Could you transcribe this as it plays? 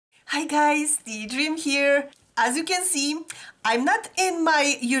Hi guys, the Dream here. As you can see, I'm not in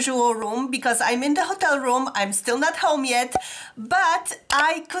my usual room because I'm in the hotel room. I'm still not home yet, but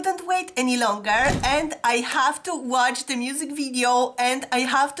I couldn't wait any longer and I have to watch the music video and I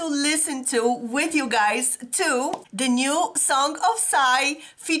have to listen to with you guys to the new song of Psy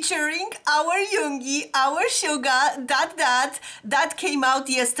featuring our Yoongi, our SUGA, that came out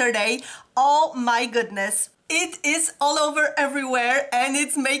yesterday. Oh my goodness. It is all over everywhere and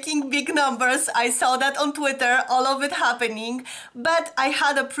it's making big numbers. I saw that on Twitter, all of it happening. But I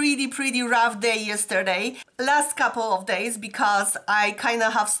had a pretty rough day yesterday. Last couple of days because I kind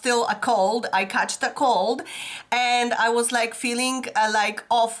of have still a cold. I catched a cold and I was like feeling like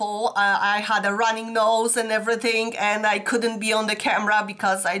awful. I had a running nose and everything and I couldn't be on the camera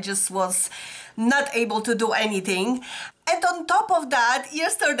because I just was not able to do anything. And on top of that,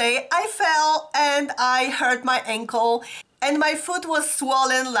 yesterday I fell and I hurt my ankle and my foot was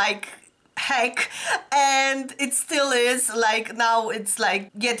swollen like heck, and it still is. Like now it's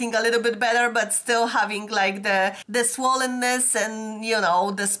like getting a little bit better, but still having like the swollenness and you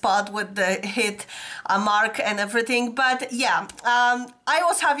know the spot with the hit mark and everything. But yeah, I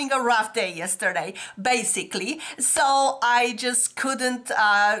was having a rough day yesterday basically, so I just couldn't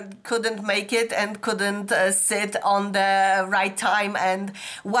make it and couldn't sit on the right time and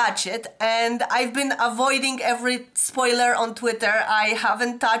watch it. And I've been avoiding every spoiler on Twitter. I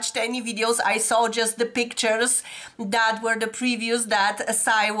haven't touched any videos. I saw just the pictures that were the previews that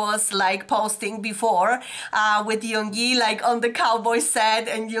Psy was like posting before with Yoongi like on the cowboy set,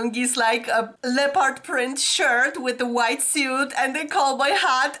 and Yoongi's like a leopard print shirt with the white suit and the cowboy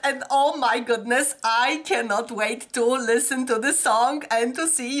hat, and oh my goodness, I cannot wait to listen to the song and to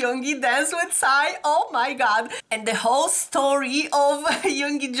see Yoongi dance with Psy. Oh my god. And the whole story of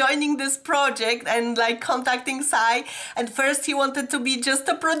Yoongi joining this project and like contacting Psy, and first he wanted to be just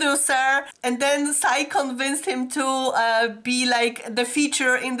a producer and then Psy convinced him to be like the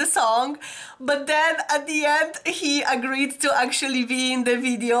feature in the song, but then at the end he agreed to actually be in the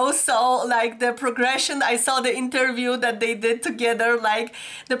video. So like the progression, I saw the interview that they did together, like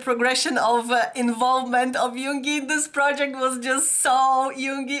the progression of involvement of Yoongi in this project was just so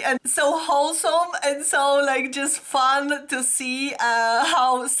Yoongi and so wholesome and so like just fun to see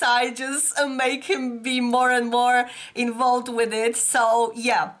how Psy just make him be more and more involved with it. So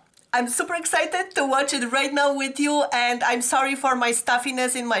yeah, I'm super excited to watch it right now with you, and I'm sorry for my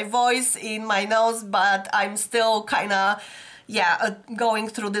stuffiness in my voice, in my nose, but I'm still kind of, yeah, going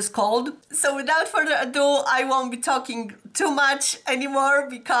through this cold. So without further ado, I won't be talking too much anymore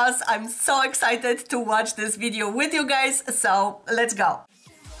because I'm so excited to watch this video with you guys, so let's go.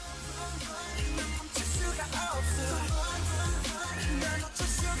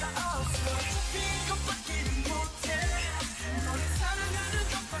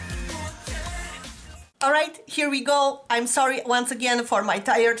 Alright, here we go. I'm sorry once again for my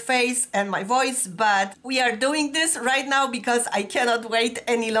tired face and my voice, but we are doing this right now because I cannot wait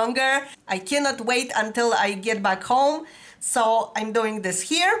any longer. I cannot wait until I get back home. So I'm doing this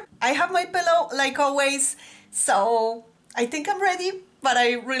here. I have my pillow like always, so I think I'm ready, but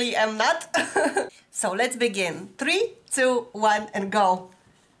I really am not. So let's begin. 3, 2, 1 and go.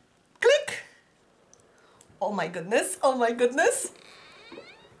 Click! Oh my goodness, oh my goodness.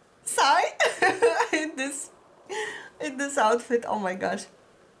 Psy in this outfit, oh my gosh.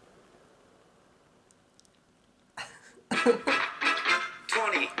 20,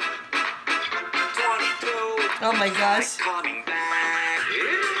 22. Oh my gosh. Coming back.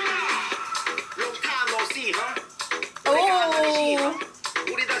 Long time no see, huh? Oh. Oh.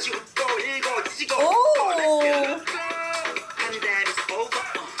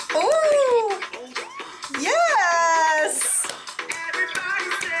 Oh. Yes.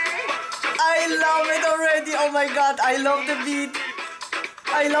 I love it already. Oh my god, I love the beat.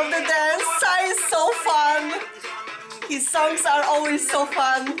 I love the dance. Psy is so fun. His songs are always so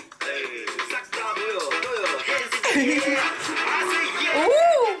fun. Ooh.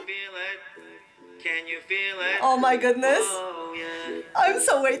 Can you feel it? Oh my goodness. Oh, yeah. I'm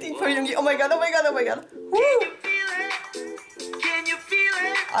so waiting for Yoongi. Oh my god, oh my god, oh my god. Woo. Can you feel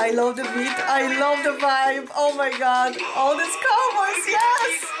it? I love the beat. I love the vibe. Oh my god. All these cowboys,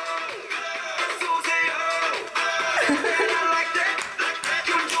 yes.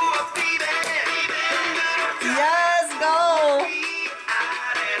 Yes, go!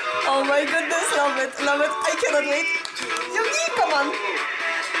 Oh my goodness, love it, love it. I cannot wait. Yoongi, come on.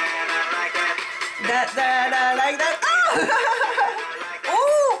 That, like that. Oh!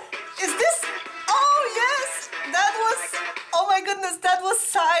 Oh, is this? Oh yes, that was. Oh my goodness, that was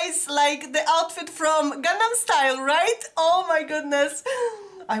Psy's like the outfit from Gangnam Style, right? Oh my goodness.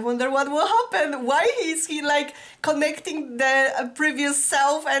 I wonder what will happen. Why is he like connecting the previous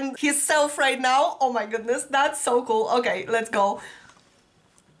self and his self right now? Oh my goodness, that's so cool. Okay, let's go.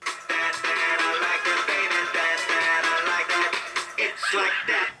 It's like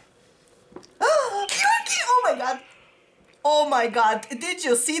that. Yoongi! Oh my god. Oh my god, did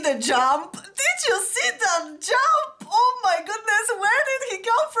you see the jump? Did you see the jump? Oh my goodness, where did he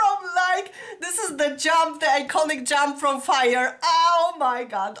come from? Like, this is the jump, the iconic jump from Fire. Oh my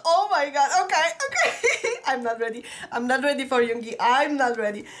god, okay, okay. I'm not ready. I'm not ready for Yoongi. I'm not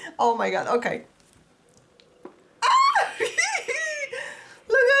ready. Oh my god, okay. Ah!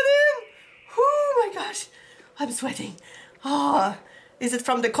 Look at him. Oh my gosh, I'm sweating. Oh, is it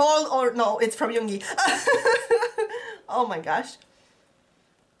from the cold or no, it's from Yoongi. Oh my gosh.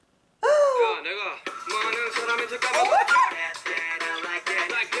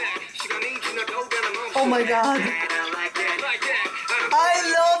 Oh my god. I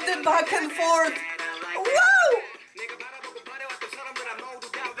love the back and forth. Wow!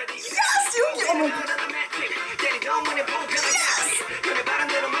 Yes, Yoongi! Oh my god. Yes!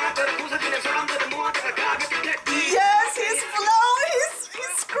 Yes, his flow,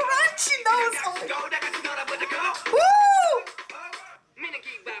 his crunchy nose. Oh my god. Woo!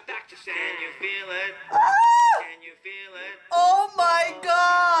 Can you feel it? Ah! Can you feel it? Oh my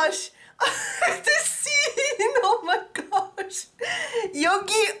gosh! This scene! Oh my gosh!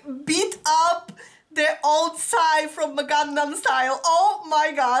 Yoongi beat up the old Psy from Gangnam Style. Oh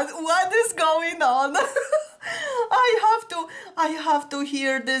my god, what is going on? I have to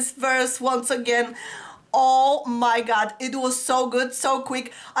hear this verse once again. Oh my god, it was so good, so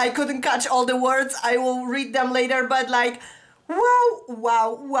quick. I couldn't catch all the words. I will read them later, but like, wow,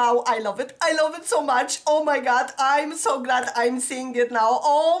 wow, wow, I love it. I love it so much. Oh my god, I'm so glad I'm seeing it now.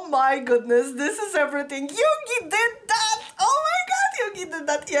 Oh my goodness, this is everything. Yoongi did that. Oh my god, Yoongi did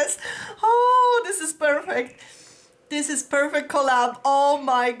that, yes. Oh, this is perfect. This is perfect collab. Oh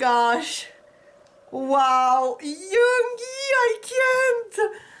my gosh. Wow, Yoongi, I can't.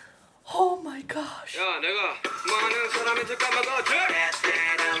 Oh my gosh.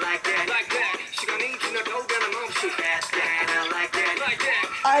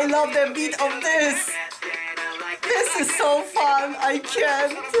 I love the beat of this. This is so fun. I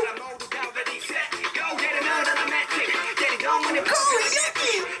can't.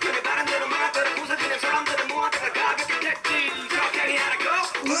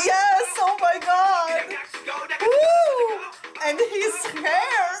 Yes, oh my god. Woo! And his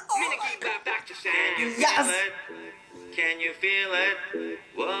hair. Oh my god. Yes. Can you feel it?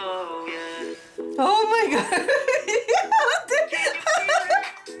 Whoa, yeah. Oh my god.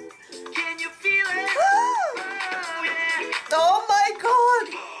 Can you feel it? Oh my god.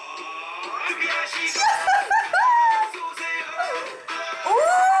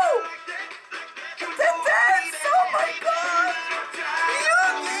 Ooh! The dance! Oh my god!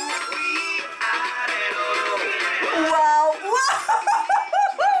 Wow! Wow!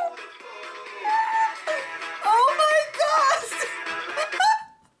 Oh my god!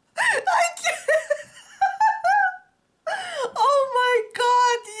 I can't! Oh my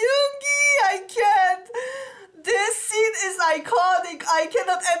god, Yoongi! I can't! This scene is iconic. I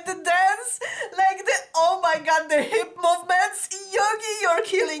cannot end the dance. Like the, oh my god, the hip movements. Yoongi, you're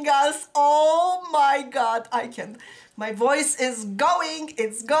killing us. Oh my god, I can't. My voice is going.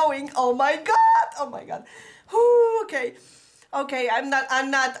 It's going. Oh my god. Oh my god. Whew, okay. Okay, I'm not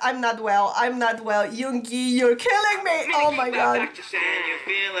well. I'm not well. Yoongi, you're killing me. Oh my god. Can you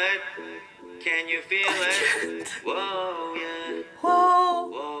feel it? Can you feel it? Whoa, yeah. Whoa.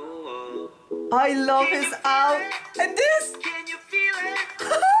 Whoa, whoa. I love his out. And this. Can you feel it?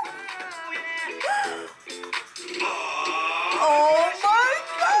 Oh my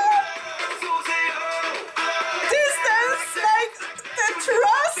god. This dance, like the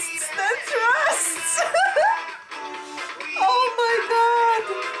thrusts, the thrusts. Oh my god.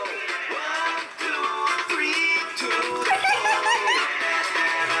 1, 2, 3, 2.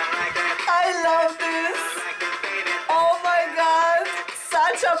 I love this. Oh my god.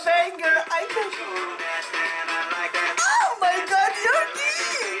 Such a banger. I can. Oh my god, Yoongi.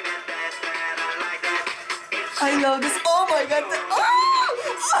 I love this. Oh my god. Oh!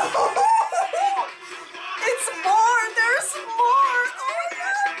 It's more. There's more. Oh my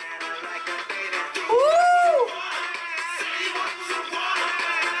god. Woo!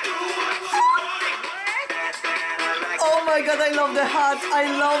 Oh my god, I love the hat. I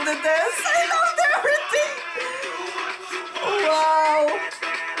love the dance. I love everything. Wow.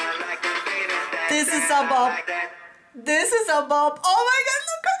 This is a bop. This is a bop. Oh my god,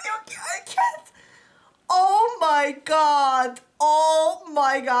 look at you. I can't. Oh my god. Oh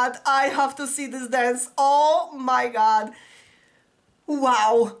my god, I have to see this dance. Oh my god.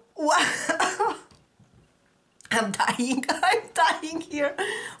 Wow. Wow. I'm dying. I'm dying here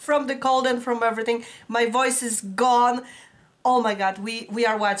from the cold and from everything. My voice is gone. Oh my god, we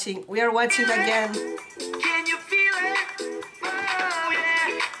are watching. We are watching again. Can you feel it? Oh, yeah.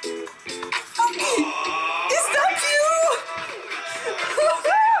 Is that you?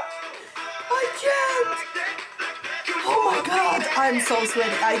 I can't. Oh my god, I'm so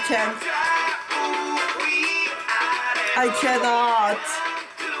sweaty. I can't. I cannot.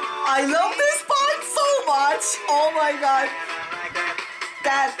 I love this part so much. Oh my god.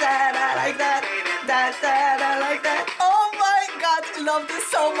 That, I like that. That, I like that. Oh my god, I love this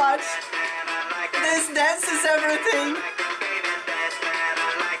so much. This dance is everything.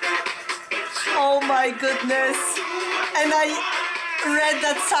 Oh my goodness. And I read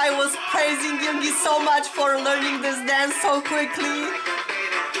that Psy was praising Yoongi so much for learning this dance so quickly.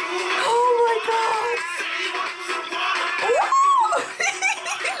 Oh my god. Woo!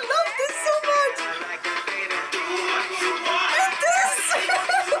 I love this so much. And this.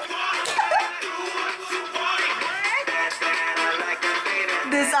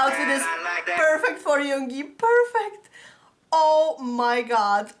 This outfit is perfect for Yoongi. Perfect. Oh my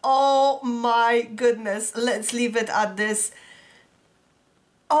god. Oh my goodness. Let's leave it at this.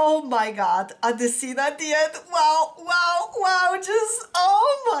 Oh my god. At the scene at the end. Wow, wow, wow. Just,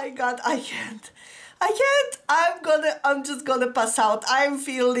 oh my god. I can't. I'm just gonna pass out. I'm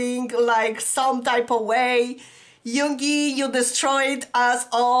feeling like some type of way. Yoongi, you destroyed us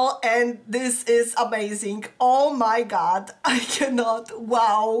all, and this is amazing. Oh my god. I cannot.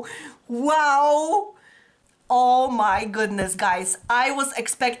 Wow. Wow. Oh my goodness, guys. I was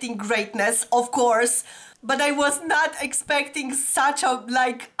expecting greatness, of course, but I was not expecting such a,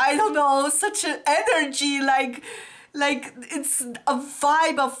 like, I don't know, such an energy, like it's a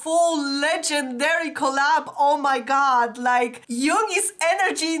vibe, a full legendary collab. Oh my god, like Yoongi's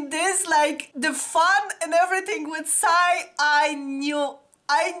energy in this, like the fun and everything with Psy, I knew,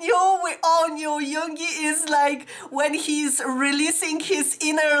 we all knew Yoongi is like, when he's releasing his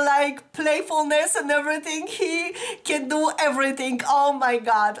inner like playfulness and everything, he can do everything. Oh my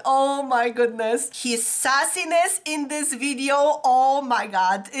god, oh my goodness. His sassiness in this video, oh my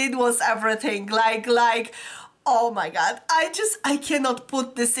god, it was everything. Like, oh my god, I cannot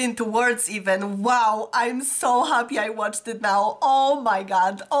put this into words even. Wow, I'm so happy I watched it now. Oh my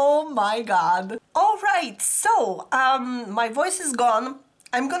god, oh my god. Alright, so, my voice is gone.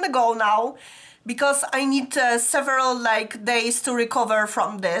 I'm gonna go now because I need several like days to recover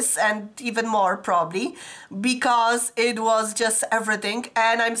from this, and even more probably, because it was just everything.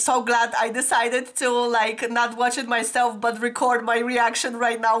 And I'm so glad I decided to like not watch it myself but record my reaction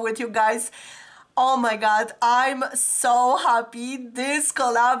right now with you guys. Oh my god, I'm so happy. This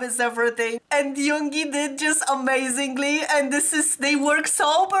collab is everything. And Yoongi did just amazingly. And they work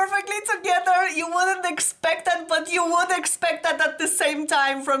so perfectly together. You wouldn't expect that, but you would expect that at the same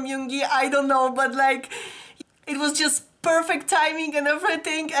time from Yoongi. I don't know, but like, it was just perfect timing and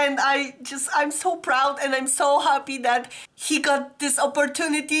everything, and I'm so proud and I'm so happy that he got this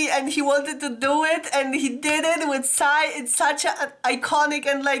opportunity and he wanted to do it, and he did it with Psy. It's such an iconic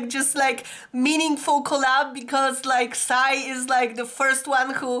and like just like meaningful collab, because like Psy is like the first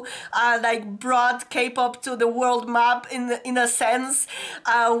one who like brought K-pop to the world map in a sense,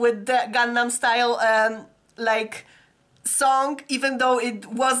 with the Gangnam Style like song, even though it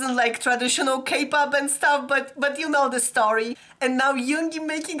wasn't like traditional K-pop and stuff, but you know the story. And now Yoongi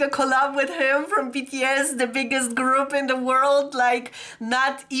making a collab with him from BTS, the biggest group in the world, like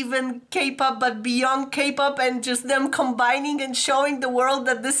not even K-pop but beyond K-pop, and just them combining and showing the world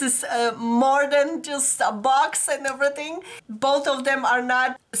that this is more than just a box and everything. Both of them are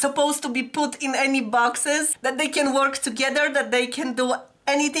not supposed to be put in any boxes, that they can work together, that they can do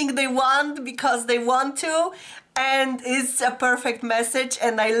anything they want because they want to, and it's a perfect message,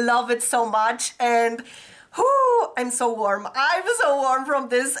 and I love it so much. And whoo, I'm so warm. I'm so warm from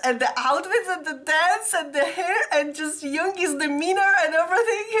this, and the outfits and the dance and the hair and just Yoongi's demeanor and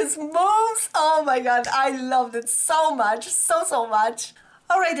everything, his moves. Oh my god, I loved it so much, so much.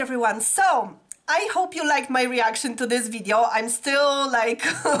 Alright everyone, so I hope you liked my reaction to this video. I'm still like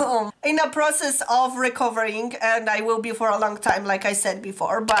in a process of recovering, and I will be for a long time, like I said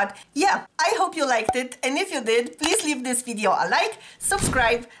before. But yeah, I hope you liked it, and if you did, please leave this video a like,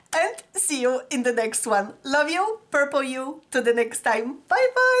 subscribe, and see you in the next one. Love you, purple you, to the next time. Bye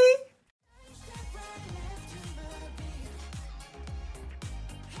bye!